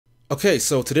Okay,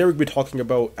 so today we're going to be talking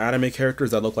about anime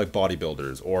characters that look like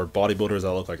bodybuilders, or bodybuilders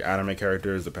that look like anime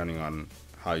characters, depending on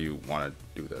how you want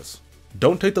to do this.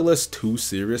 Don't take the list too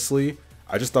seriously,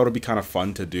 I just thought it'd be kind of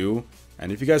fun to do,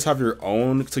 and if you guys have your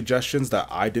own suggestions that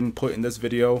I didn't put in this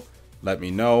video, let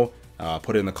me know.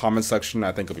 Put it in the comment section,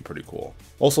 I think it'll be pretty cool.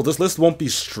 Also, this list won't be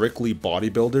strictly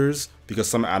bodybuilders, because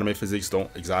some anime physiques don't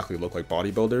exactly look like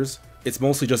bodybuilders. It's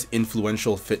mostly just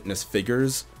influential fitness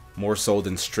figures, more so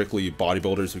than strictly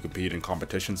bodybuilders who compete in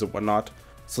competitions and whatnot.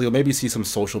 So you'll maybe see some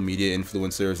social media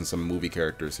influencers and some movie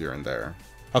characters here and there.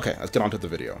 Okay, let's get on to the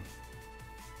video.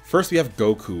 First we have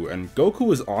Goku, and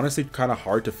Goku is honestly kind of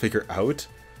hard to figure out.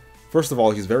 First of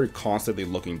all, he's very constantly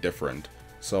looking different,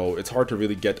 so it's hard to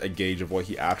really get a gauge of what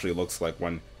he actually looks like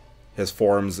when his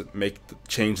forms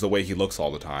change the way he looks all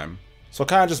the time. So I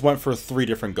kind of just went for 3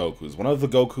 different Gokus. One of the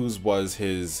Gokus was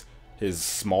his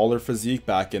smaller physique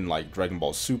back in like Dragon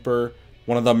Ball Super.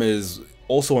 One of them is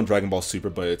also in Dragon Ball Super,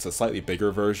 but it's a slightly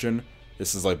bigger version.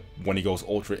 This is like when he goes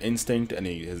Ultra Instinct and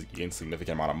he has gained a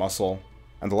significant amount of muscle.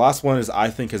 And the last one is,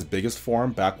 I think, his biggest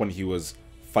form back when he was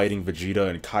fighting Vegeta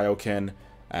and Kaioken,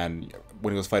 and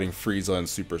when he was fighting Frieza and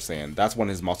Super Saiyan. That's when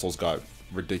his muscles got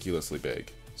ridiculously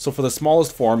big. So for the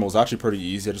smallest form, it was actually pretty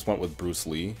easy. I just went with Bruce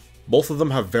Lee. Both of them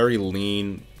have very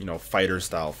lean, fighter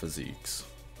style physiques.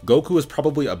 Goku is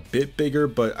probably a bit bigger,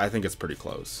 but I think it's pretty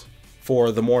close.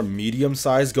 For the more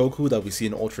medium-sized Goku that we see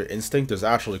in Ultra Instinct, there's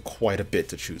actually quite a bit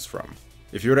to choose from.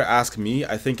 If you were to ask me,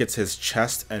 I think it's his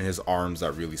chest and his arms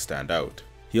that really stand out.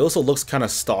 He also looks kind of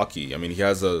stocky. I mean, he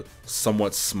has a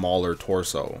somewhat smaller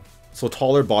torso. So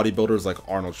taller bodybuilders like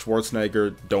Arnold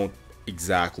Schwarzenegger don't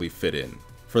exactly fit in.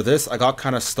 For this, I got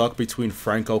kind of stuck between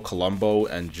Franco Columbu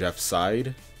and Jeff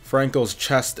Seid. Franco's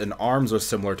chest and arms are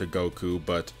similar to Goku,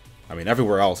 but I mean,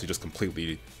 everywhere else he just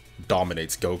completely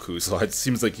dominates Goku, so it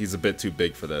seems like he's a bit too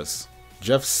big for this.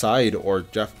 Jeff Seid, or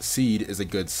Jeff Seed, is a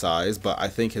good size, but I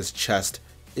think his chest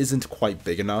isn't quite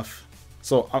big enough.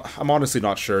 So I'm honestly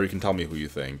not sure, you can tell me who you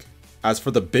think. As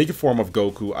for the big form of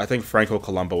Goku, I think Franco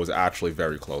Columbu is actually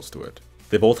very close to it.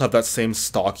 They both have that same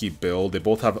stocky build, they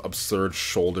both have absurd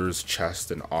shoulders,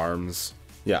 chest, and arms.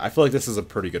 Yeah, I feel like this is a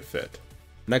pretty good fit.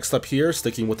 Next up here,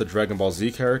 sticking with the Dragon Ball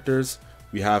Z characters,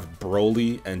 we have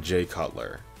Broly and Jay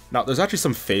Cutler. Now, there's actually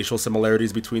some facial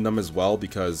similarities between them as well,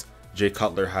 because Jay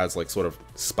Cutler has like sort of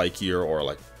spikier, or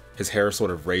like his hair sort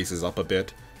of raises up a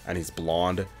bit, and he's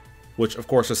blonde, which of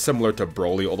course is similar to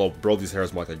Broly, although Broly's hair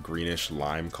is more like a greenish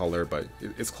lime color, but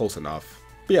it's close enough.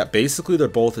 But yeah, basically they're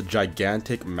both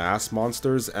gigantic mass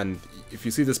monsters, and if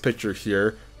you see this picture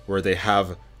here, where they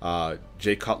have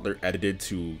Jay Cutler edited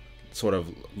to sort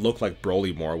of look like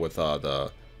Broly more with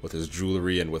his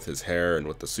jewelry and with his hair and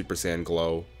with the Super Saiyan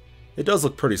glow, it does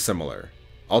look pretty similar.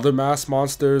 Other mass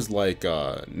monsters like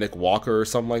Nick Walker or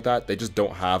something like that, they just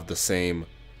don't have the same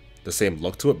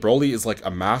look to it. Broly is like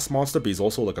a mass monster, but he's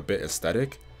also like a bit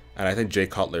aesthetic, and I think Jay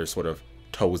Cutler sort of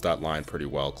toes that line pretty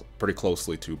well, pretty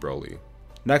closely to Broly.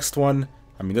 Next one,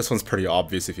 I mean, this one's pretty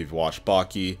obvious if you've watched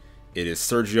Baki. It is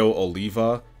Sergio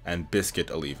Oliva and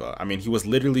Biscuit Oliva. I mean, he was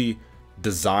literally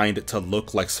designed to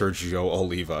look like Sergio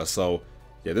Oliva, so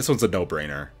yeah, this one's a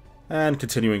no-brainer. And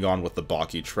continuing on with the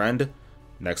Baki trend,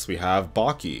 next we have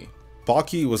Baki.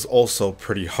 Baki was also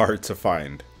pretty hard to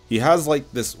find. He has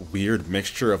like this weird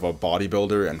mixture of a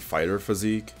bodybuilder and fighter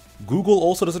physique. Google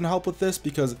also doesn't help with this,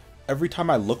 because every time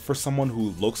I look for someone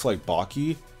who looks like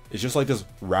Baki, it's just like this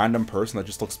random person that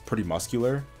just looks pretty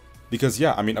muscular. Because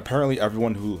yeah, I mean, apparently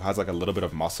everyone who has like a little bit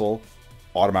of muscle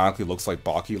automatically looks like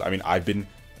Baki. I mean,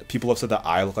 people have said that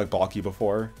I look like Baki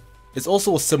before. It's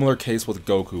also a similar case with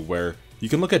Goku, where you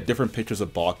can look at different pictures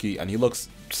of Baki and he looks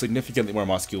significantly more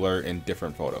muscular in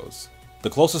different photos. The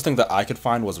closest thing that I could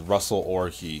find was Russell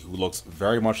Orhii, who looks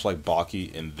very much like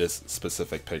Baki in this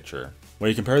specific picture. When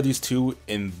you compare these two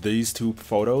in these two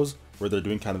photos, where they're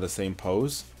doing kind of the same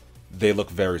pose, they look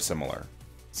very similar.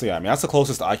 So yeah, I mean, that's the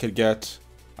closest I could get.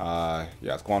 Yeah,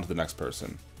 let's go on to the next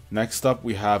person. Next up,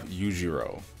 we have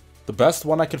Yujiro. The best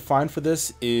one I could find for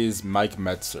this is Mike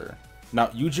Metzer. Now,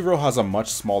 Yujiro has a much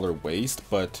smaller waist,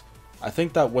 but I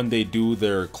think that when they do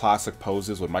their classic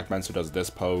poses, when Mike Metzer does this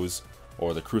pose,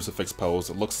 or the crucifix pose,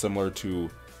 it looks similar to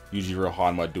Yujiro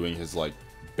Hanma doing his like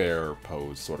bear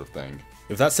pose sort of thing.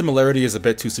 If that similarity is a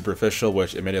bit too superficial,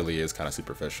 which admittedly is kind of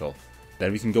superficial,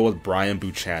 then we can go with Brian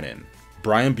Buchanan.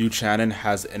 Brian Buchanan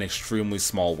has an extremely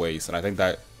small waist, and I think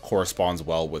that corresponds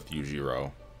well with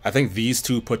Yujiro. I think these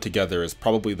two put together is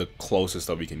probably the closest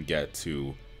that we can get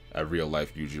to a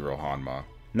real-life Yujiro Hanma.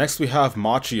 Next we have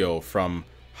Machio from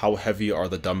How Heavy Are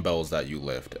the Dumbbells That You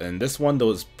Lift, and this one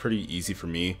though is pretty easy for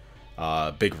me.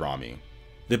 Big Ramy.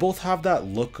 They both have that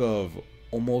look of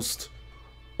almost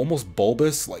almost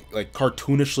bulbous, like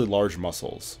cartoonishly large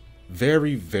muscles.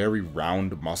 Very, very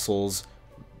round muscles,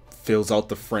 fills out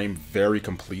the frame very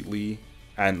completely,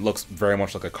 and looks very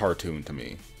much like a cartoon to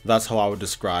me. That's how I would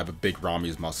describe Big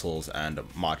Rami's muscles and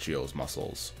Machio's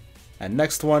muscles. And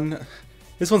next one,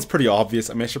 this one's pretty obvious.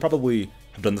 I mean, I should probably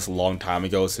have done this a long time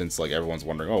ago since like everyone's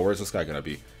wondering, oh, where's this guy gonna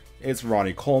be? It's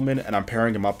Ronnie Coleman, and I'm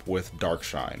pairing him up with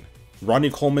Darkshine. Ronnie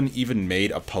Coleman even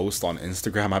made a post on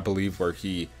Instagram, I believe, where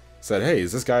he said, hey,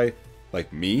 is this guy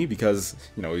like me? Because,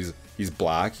 you know, he's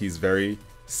black, he's very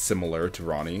similar to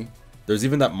Ronnie. There's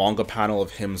even that manga panel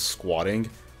of him squatting,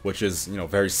 which is, you know,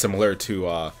 very similar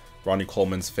to Ronnie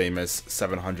Coleman's famous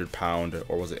 700-pound,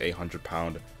 or was it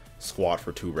 800-pound squat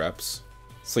for 2 reps.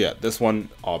 So yeah, this one,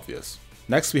 obvious.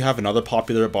 Next, we have another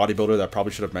popular bodybuilder that I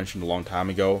probably should have mentioned a long time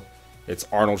ago. It's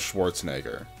Arnold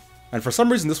Schwarzenegger. And for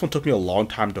some reason, this one took me a long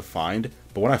time to find,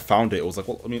 but when I found it, it was like,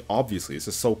 well, I mean, obviously, this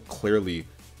is so clearly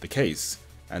the case.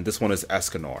 And this one is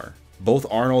Escanor. Both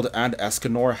Arnold and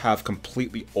Escanor have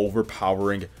completely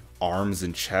overpowering arms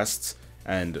and chests,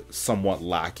 and somewhat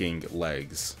lacking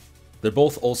legs. They're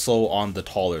both also on the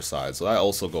taller side, so that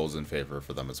also goes in favor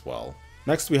for them as well.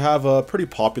 Next, we have a pretty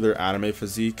popular anime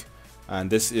physique, and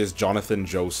this is Jonathan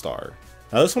Joestar.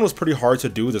 Now, this one was pretty hard to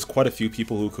do. There's quite a few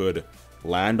people who could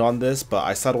land on this, but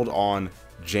I settled on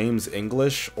James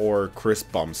English or Chris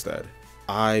Bumstead.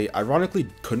 I ironically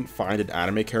couldn't find an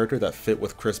anime character that fit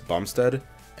with Chris Bumstead,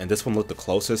 and this one looked the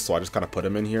closest, so I just kind of put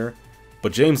him in here.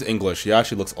 But James English, he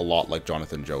actually looks a lot like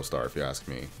Jonathan Joestar, if you ask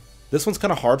me. This one's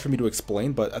kind of hard for me to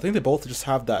explain, but I think they both just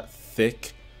have that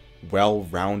thick,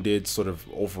 well-rounded, sort of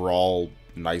overall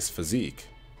nice physique.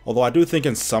 Although I do think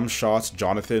in some shots,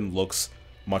 Jonathan looks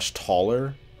much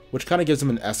taller, which kind of gives him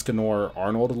an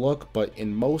Escanor-Arnold look, but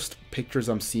in most pictures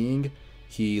I'm seeing,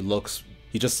 he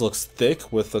just looks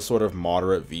thick with a sort of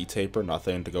moderate V-taper,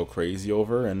 nothing to go crazy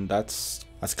over, and that's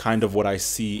kind of what I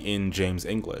see in James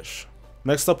English.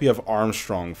 Next up, we have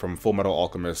Armstrong from Fullmetal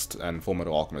Alchemist and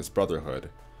Fullmetal Alchemist Brotherhood.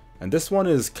 And this one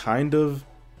was kind of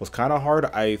hard.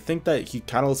 I think that he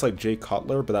kind of looks like Jay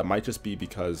Cutler, but that might just be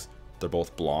because they're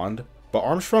both blonde. But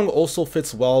Armstrong also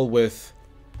fits well with,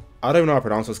 I don't even know how to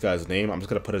pronounce this guy's name. I'm just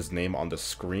going to put his name on the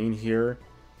screen here.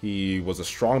 He was a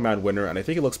strongman winner, and I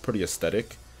think he looks pretty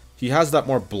aesthetic. He has that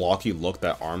more blocky look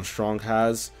that Armstrong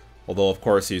has, although of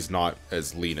course he's not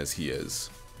as lean as he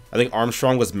is. I think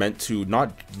Armstrong was meant to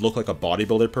not look like a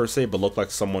bodybuilder per se, but look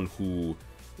like someone who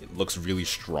looks really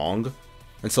strong.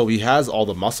 And so he has all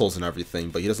the muscles and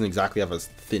everything, but he doesn't exactly have a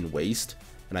thin waist.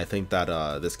 And I think that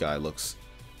this guy looks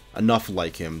enough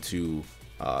like him to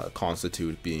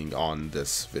constitute being on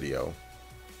this video.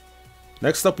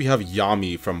 Next up, we have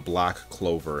Yami from Black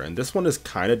Clover, and this one is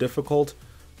kind of difficult,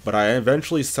 but I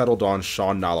eventually settled on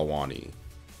Sean Nalawani.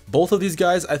 Both of these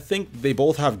guys, I think they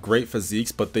both have great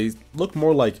physiques, but they look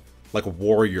more like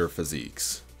warrior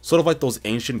physiques. Sort of like those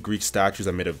ancient Greek statues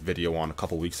I made a video on a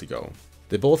couple weeks ago.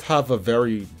 They both have a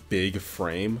very big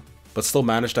frame, but still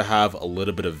manage to have a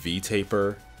little bit of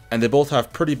V-taper, and they both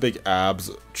have pretty big abs,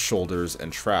 shoulders,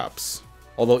 and traps.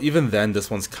 Although even then,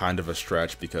 this one's kind of a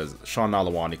stretch because Sean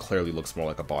Nalawani clearly looks more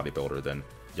like a bodybuilder than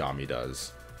Yami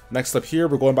does. Next up here,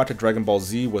 we're going back to Dragon Ball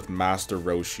Z with Master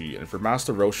Roshi, and for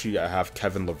Master Roshi, I have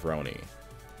Kevin Levrone.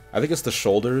 I think it's the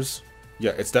shoulders.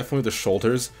 Yeah, it's definitely the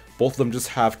shoulders. Both of them just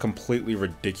have completely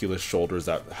ridiculous shoulders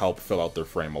that help fill out their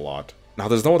frame a lot. Now,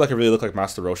 there's no one that can really look like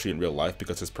Master Roshi in real life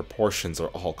because his proportions are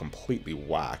all completely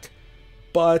whack.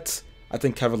 But I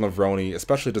think Kevin Levrone,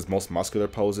 especially his most muscular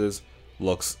poses,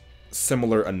 looks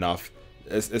similar enough,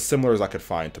 as similar as I could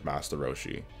find to Master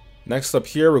Roshi. Next up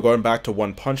here, we're going back to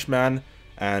One Punch Man,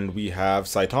 and we have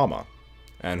Saitama.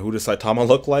 And who does Saitama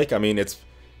look like? I mean, just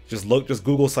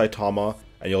Google Saitama,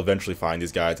 and you'll eventually find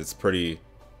these guys. It's pretty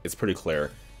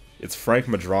clear. It's Frank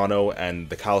Madrano and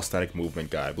the calisthenic movement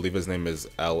guy. I believe his name is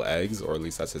L Eggs, or at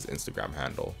least that's his Instagram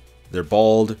handle. They're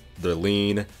bald, they're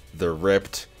lean, they're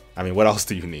ripped. I mean, what else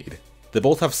do you need? They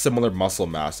both have similar muscle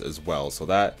mass as well, so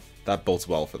that bodes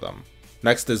well for them.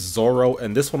 Next is Zoro,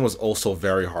 and this one was also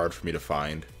very hard for me to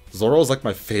find. Zoro is like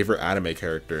my favorite anime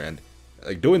character, and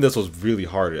like doing this was really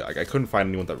hard. Like I couldn't find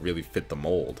anyone that really fit the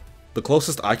mold. The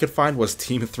closest I could find was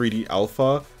Team 3D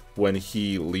Alpha when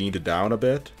he leaned down a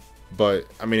bit. But,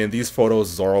 I mean, in these photos,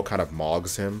 Zoro kind of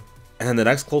mogs him. And then the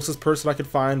next closest person I could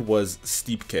find was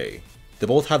Steep K. They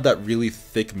both have that really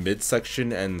thick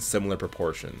midsection and similar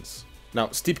proportions. Now,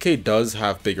 Steep K does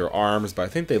have bigger arms, but I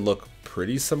think they look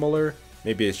pretty similar.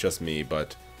 Maybe it's just me,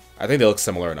 but I think they look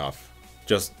similar enough.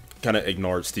 Just kind of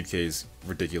ignore Steep K's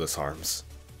ridiculous arms.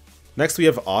 Next, we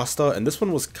have Asta, and this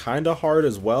one was kind of hard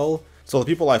as well. So the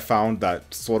people I found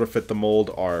that sort of fit the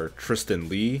mold are Tristan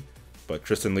Lee, but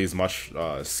Tristan Lee is much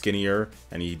skinnier,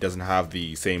 and he doesn't have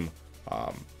the same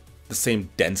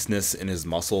denseness in his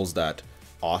muscles that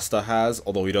Asta has,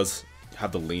 although he does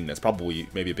have the leanness, probably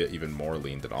maybe a bit even more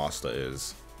lean than Asta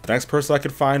is. The next person I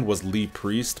could find was Lee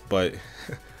Priest, but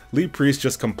Lee Priest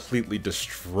just completely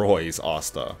destroys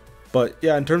Asta. But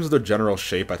yeah, in terms of their general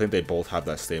shape, I think they both have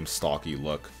that same stocky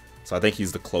look. So I think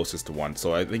he's the closest to one.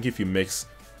 So I think if you mix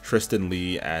Tristan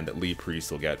Lee and Lee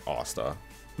Priest, you'll get Asta.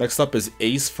 Next up is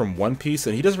Ace from One Piece,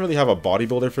 and he doesn't really have a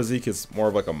bodybuilder physique, it's more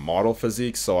of like a model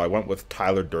physique, so I went with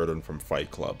Tyler Durden from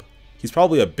Fight Club. He's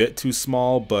probably a bit too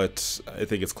small, but I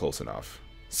think it's close enough.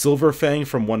 Silver Fang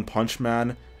from One Punch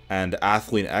Man and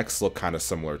Athlean X look kind of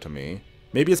similar to me.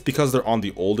 Maybe it's because they're on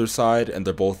the older side and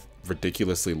they're both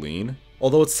ridiculously lean.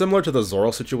 Although it's similar to the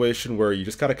Zoro situation where you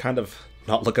just gotta kind of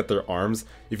not look at their arms.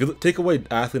 If you take away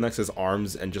Athlean X's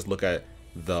arms and just look at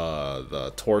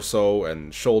the torso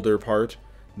and shoulder part,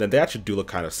 then they actually do look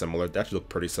kind of similar. They actually look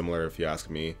pretty similar if you ask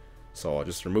me. So I'll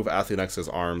just remove Athlean X's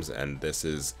arms, and this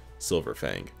is Silver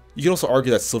Fang. You can also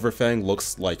argue that Silver Fang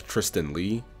looks like Tristan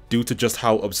Lee due to just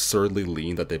how absurdly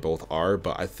lean that they both are,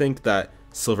 but I think that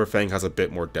Silver Fang has a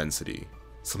bit more density.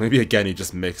 So maybe again you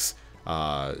just mix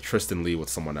Tristan Lee with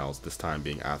someone else, this time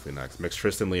being Athlean X. Mix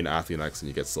Tristan Lee and Athlean X and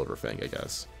you get Silver Fang, I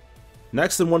guess.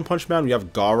 Next in One Punch Man we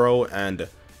have Garo, and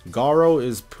Garo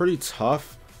is pretty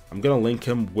tough. I'm gonna link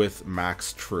him with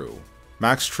Max True.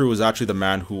 Max True is actually the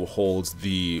man who holds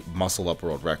the Muscle Up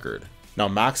World Record. Now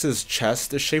Max's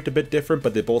chest is shaped a bit different,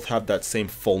 but they both have that same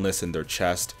fullness in their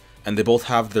chest, and they both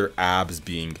have their abs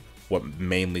being what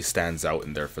mainly stands out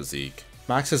in their physique.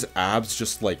 Max's abs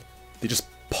just like, they just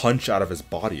punch out of his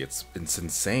body. It's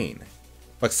insane.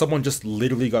 Like someone just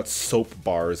literally got soap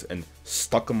bars and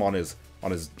stuck them on his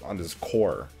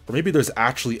core. Or maybe there's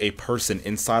actually a person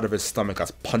inside of his stomach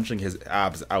that's punching his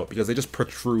abs out, because they just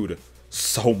protrude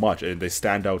so much and they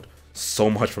stand out so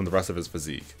much from the rest of his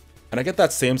physique. And I get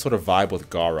that same sort of vibe with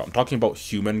Garo. I'm talking about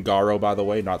human Garo, by the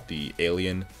way, not the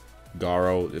alien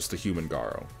Garo, it's the human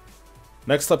Garo.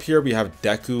 Next up here we have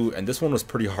Deku, and this one was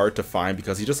pretty hard to find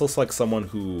because he just looks like someone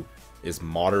who is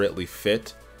moderately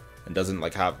fit and doesn't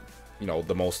like have, you know,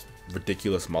 the most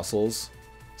ridiculous muscles.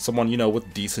 Someone, you know,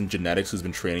 with decent genetics who's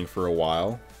been training for a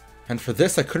while. And for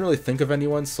this I couldn't really think of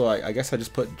anyone, so I guess I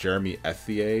just put Jeremy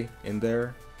Ethier in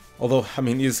there. Although, I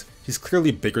mean, he's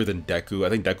clearly bigger than Deku. I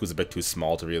think Deku's a bit too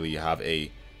small to really have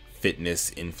a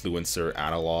fitness influencer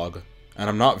analog. And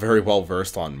I'm not very well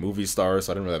versed on movie stars,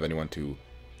 so I didn't really have anyone to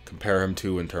compare him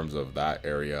to in terms of that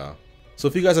area. So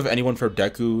if you guys have anyone for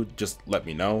Deku, just let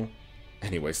me know.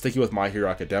 Anyway, sticking with My Hero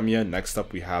Academia, next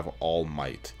up we have All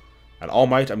Might. And All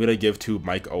Might I'm going to give to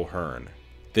Mike O'Hearn.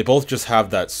 They both just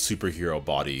have that superhero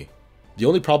body. The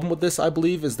only problem with this, I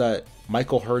believe, is that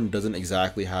Mike O'Hearn doesn't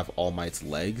exactly have All Might's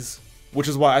legs. Which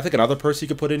is why I think another person you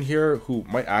could put in here who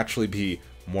might actually be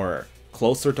more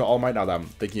closer to All Might now that I'm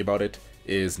thinking about it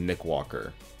is Nick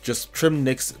Walker. Just trim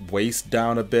Nick's waist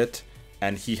down a bit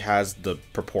and he has the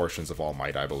proportions of All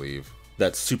Might, I believe.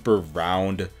 That super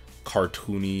round,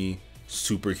 cartoony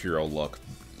superhero look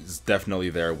is definitely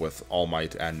there with All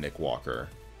Might and Nick Walker.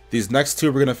 These next two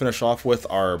we're going to finish off with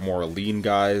are more lean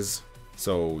guys.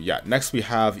 So yeah, next we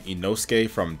have Inosuke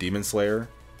from Demon Slayer.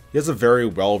 He has a very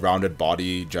well-rounded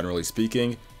body, generally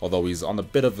speaking, although he's on a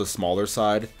bit of the smaller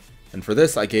side. And for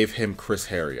this, I gave him Chris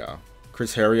Heria.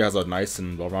 Chris Heria has a nice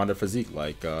and well-rounded physique,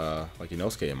 like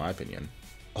Inosuke, in my opinion.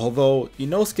 Although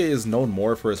Inosuke is known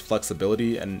more for his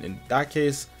flexibility, and in that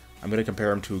case, I'm going to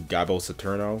compare him to Gabo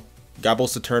Saturno. Gabo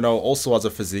Saturno also has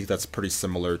a physique that's pretty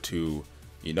similar to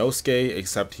Inosuke,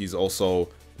 except he's also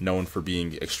known for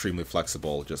being extremely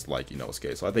flexible, just like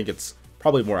Inosuke. So I think it's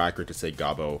probably more accurate to say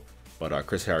Gabo, but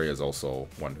Chris Heria is also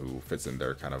one who fits in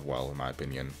there kind of well, in my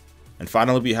opinion. And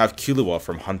finally, we have Killua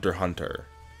from Hunter x Hunter.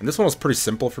 And this one was pretty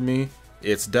simple for me.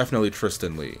 It's definitely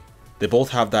Tristan Lee. They both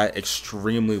have that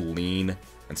extremely lean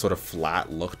and sort of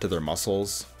flat look to their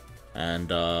muscles. And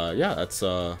yeah, that's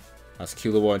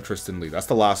Killua and Tristan Lee. That's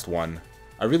the last one.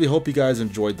 I really hope you guys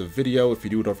enjoyed the video. If you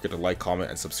do, don't forget to like, comment,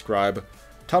 and subscribe.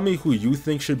 Tell me who you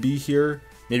think should be here.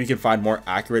 Maybe you can find more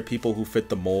accurate people who fit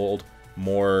the mold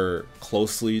more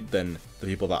closely than the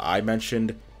people that I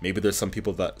mentioned. Maybe there's some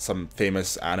people that, some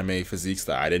famous anime physiques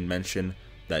that I didn't mention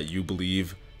that you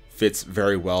believe fits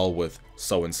very well with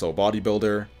so-and-so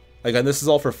bodybuilder. Again, this is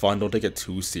all for fun, don't take it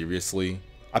too seriously.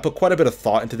 I put quite a bit of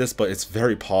thought into this, but it's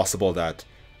very possible that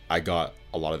I got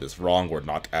a lot of this wrong or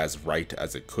not as right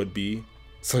as it could be.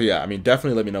 So yeah, I mean,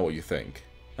 definitely let me know what you think.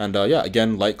 And yeah,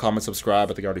 again, like, comment, subscribe.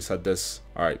 I think I already said this.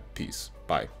 Alright, peace.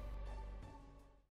 Bye.